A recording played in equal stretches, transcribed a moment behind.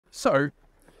So,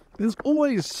 there's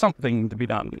always something to be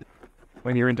done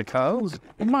when you're into cars.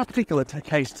 In my particular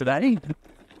case today,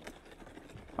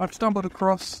 I've stumbled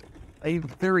across a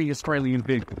very Australian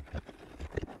vehicle.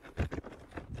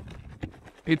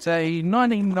 It's a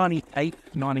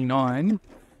 1998-99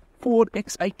 Ford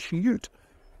XH Ute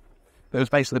that was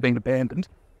basically being abandoned.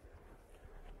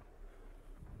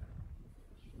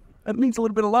 It needs a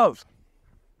little bit of love.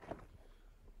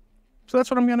 So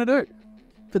that's what I'm going to do.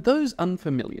 For those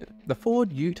unfamiliar, the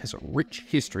Ford Ute has a rich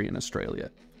history in Australia.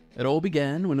 It all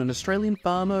began when an Australian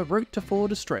farmer wrote to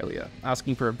Ford Australia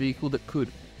asking for a vehicle that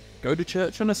could go to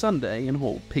church on a Sunday and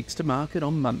haul pigs to market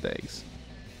on Mondays.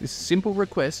 This simple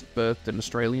request birthed an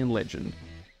Australian legend.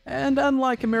 And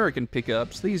unlike American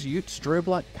pickups, these Utes drove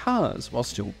like cars while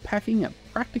still packing a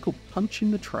practical punch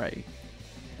in the tray.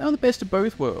 They were the best of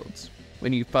both worlds.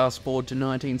 When you fast forward to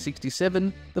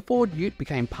 1967, the Ford Ute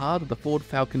became part of the Ford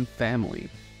Falcon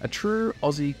family, a true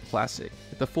Aussie classic.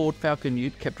 The Ford Falcon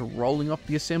Ute kept rolling off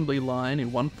the assembly line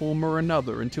in one form or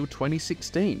another until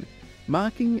 2016,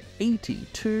 marking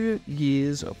 82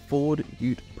 years of Ford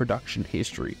Ute production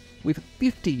history, with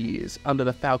 50 years under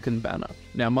the Falcon banner.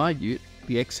 Now my Ute,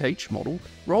 the XH model,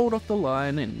 rolled off the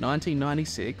line in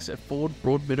 1996 at Ford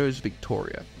Broadmeadows,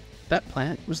 Victoria. That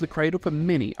plant was the cradle for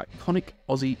many iconic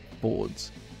Aussie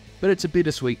Fords. But it's a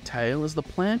bittersweet tale as the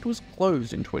plant was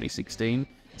closed in 2016,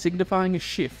 signifying a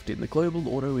shift in the global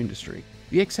auto industry.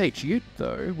 The XH Ute,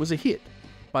 though, was a hit.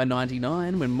 By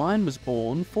 99, when mine was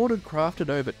born, Ford had crafted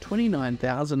over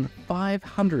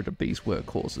 29,500 of these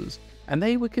workhorses, and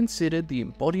they were considered the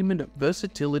embodiment of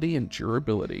versatility and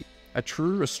durability, a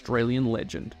true Australian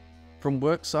legend. From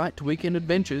worksite to weekend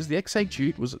adventures, the XH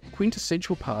Ute was a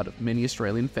quintessential part of many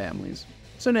Australian families.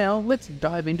 So now, let's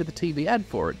dive into the TV ad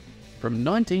for it, from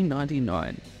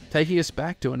 1999, taking us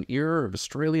back to an era of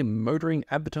Australian motoring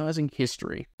advertising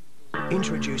history.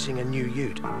 Introducing a new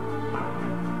Ute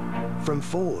from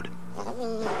Ford.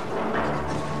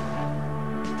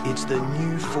 It's the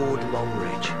new Ford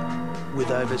Longreach. With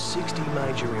over 60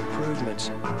 major improvements,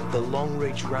 the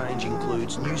Longreach range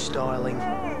includes new styling,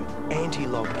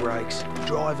 anti-lock brakes,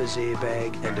 driver's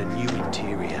airbag and a new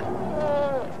interior.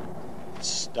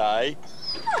 Stay.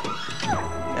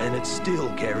 And it still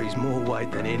carries more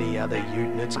weight than any other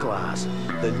Ute in its class.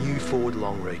 The new Ford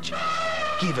Longreach.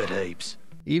 Give it heaps.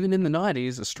 Even in the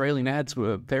 90s, Australian ads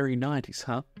were very 90s,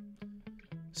 huh?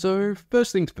 So,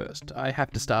 first things first, I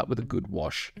have to start with a good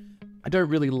wash. I don't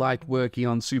really like working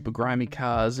on super grimy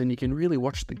cars, and you can really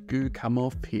watch the goo come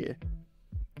off here.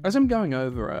 As I'm going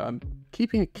over, I'm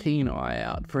keeping a keen eye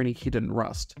out for any hidden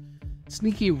rust.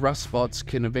 Sneaky rust spots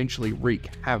can eventually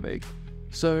wreak havoc,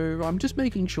 so I'm just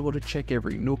making sure to check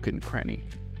every nook and cranny.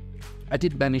 I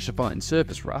did manage to find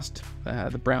surface rust,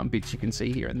 the brown bits you can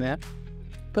see here and there,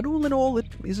 but all in all it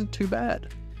isn't too bad.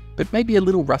 But maybe a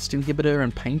little rust inhibitor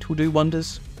and paint will do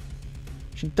wonders.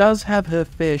 She does have her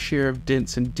fair share of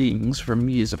dents and dings from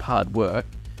years of hard work.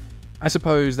 I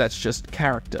suppose that's just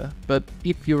character, but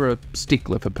if you're a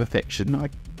stickler for perfection, I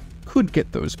could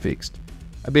get those fixed.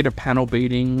 A bit of panel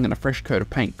beating and a fresh coat of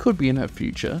paint could be in her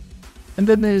future. And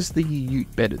then there's the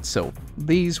Ute bed itself.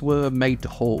 These were made to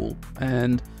haul,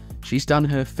 and she's done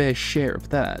her fair share of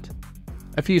that.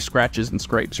 A few scratches and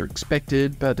scrapes are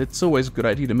expected, but it's always a good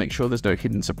idea to make sure there's no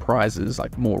hidden surprises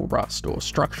like more rust or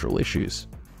structural issues.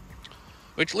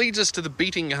 Which leads us to the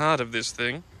beating heart of this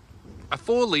thing. A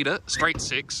 4-litre straight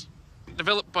 6,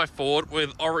 developed by Ford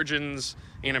with origins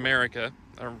in America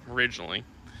originally.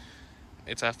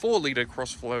 It's a 4-litre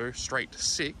cross-flow straight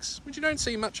 6, which you don't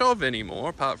see much of anymore,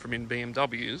 apart from in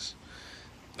BMWs,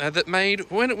 that made,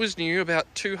 when it was new,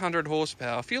 about 200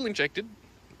 horsepower, fuel injected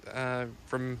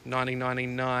from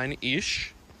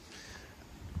 1999-ish.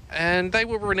 And they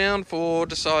were renowned for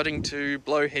deciding to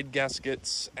blow head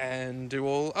gaskets and do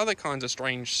all other kinds of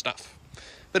strange stuff.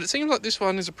 But it seems like this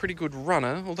one is a pretty good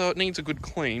runner, although it needs a good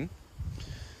clean.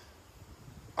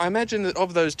 I imagine that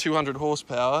of those 200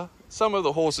 horsepower, some of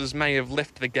the horses may have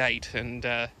left the gate and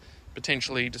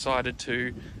potentially decided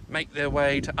to make their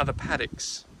way to other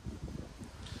paddocks.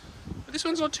 But this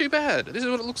one's not too bad. This is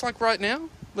what it looks like right now.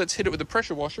 Let's hit it with a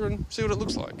pressure washer and see what it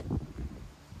looks like.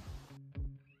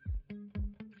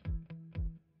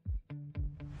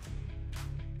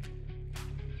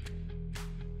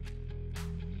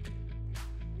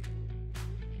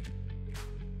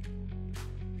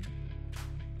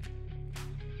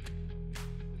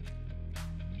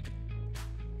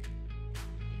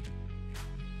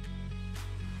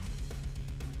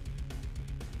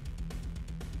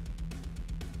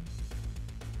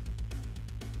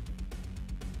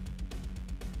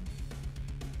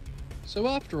 So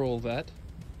after all that,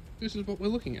 this is what we're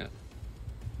looking at.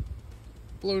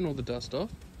 blown all the dust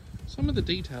off. Some of the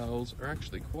details are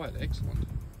actually quite excellent.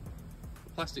 The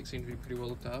plastic seems to be pretty well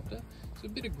looked after. So a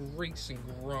bit of grease and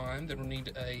grime that will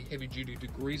need a heavy duty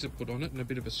degreaser put on it and a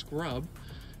bit of a scrub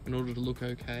in order to look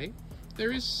okay.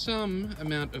 There is some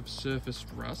amount of surface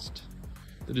rust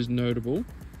that is notable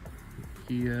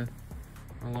here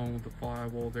along with the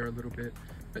firewall there a little bit,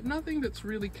 but nothing that's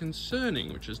really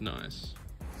concerning, which is nice.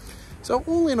 So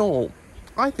all in all,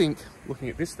 I think, looking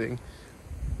at this thing,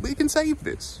 we can save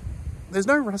this. There's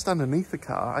no rust underneath the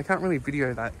car. I can't really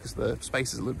video that because the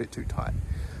space is a little bit too tight,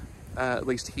 at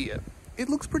least here. It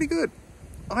looks pretty good.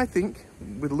 I think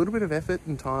with a little bit of effort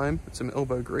and time and some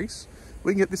elbow grease,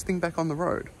 we can get this thing back on the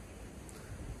road.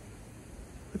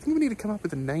 I think we need to come up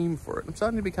with a name for it. I'm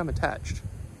starting to become attached.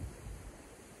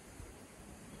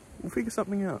 We'll figure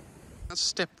something out. That's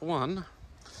step one.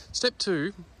 Step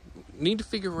two, need to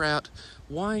figure out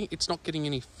why it's not getting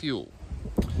any fuel.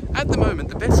 At the moment,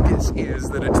 the best guess is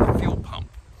that it's the fuel pump.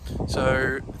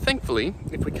 So, thankfully,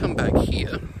 if we come back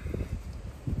here,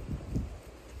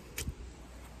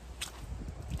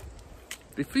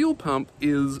 the fuel pump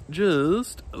is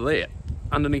just there,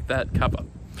 underneath that cover.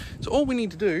 So all we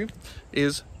need to do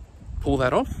is pull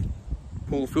that off,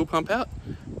 pull the fuel pump out,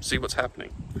 see what's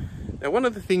happening. Now, one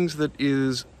of the things that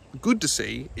is good to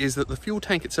see is that the fuel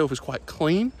tank itself is quite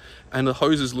clean and the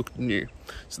hoses look new.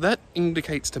 So that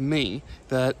indicates to me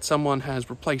that someone has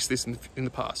replaced this in the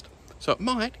past. So it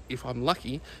might, if I'm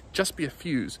lucky, just be a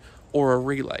fuse or a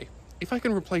relay. If I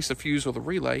can replace the fuse or the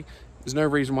relay, there's no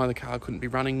reason why the car couldn't be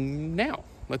running now.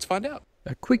 Let's find out.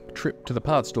 A quick trip to the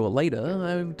parts store later,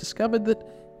 I discovered that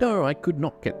no, I could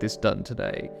not get this done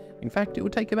today. In fact, it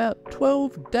would take about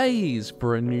 12 days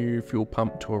for a new fuel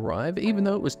pump to arrive, even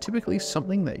though it was typically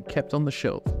something they kept on the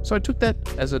shelf. So I took that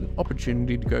as an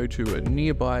opportunity to go to a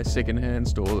nearby second-hand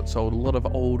store that sold a lot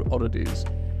of old oddities,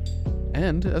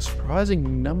 and a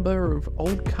surprising number of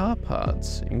old car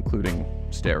parts, including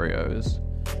stereos,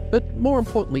 but more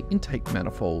importantly, intake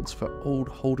manifolds for old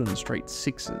Holden straight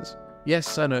sixes.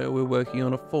 Yes, I know we're working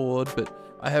on a Ford, but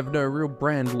I have no real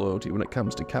brand loyalty when it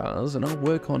comes to cars, and I'll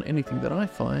work on anything that I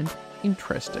find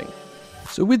interesting.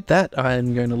 So with that,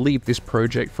 I'm going to leave this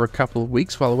project for a couple of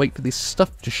weeks while I wait for this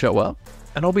stuff to show up,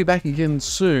 and I'll be back again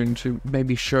soon to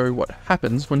maybe show what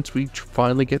happens once we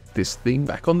finally get this thing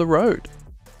back on the road.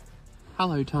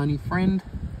 Hello, tiny friend.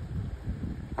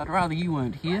 I'd rather you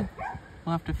weren't here.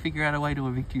 We'll have to figure out a way to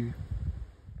evict you.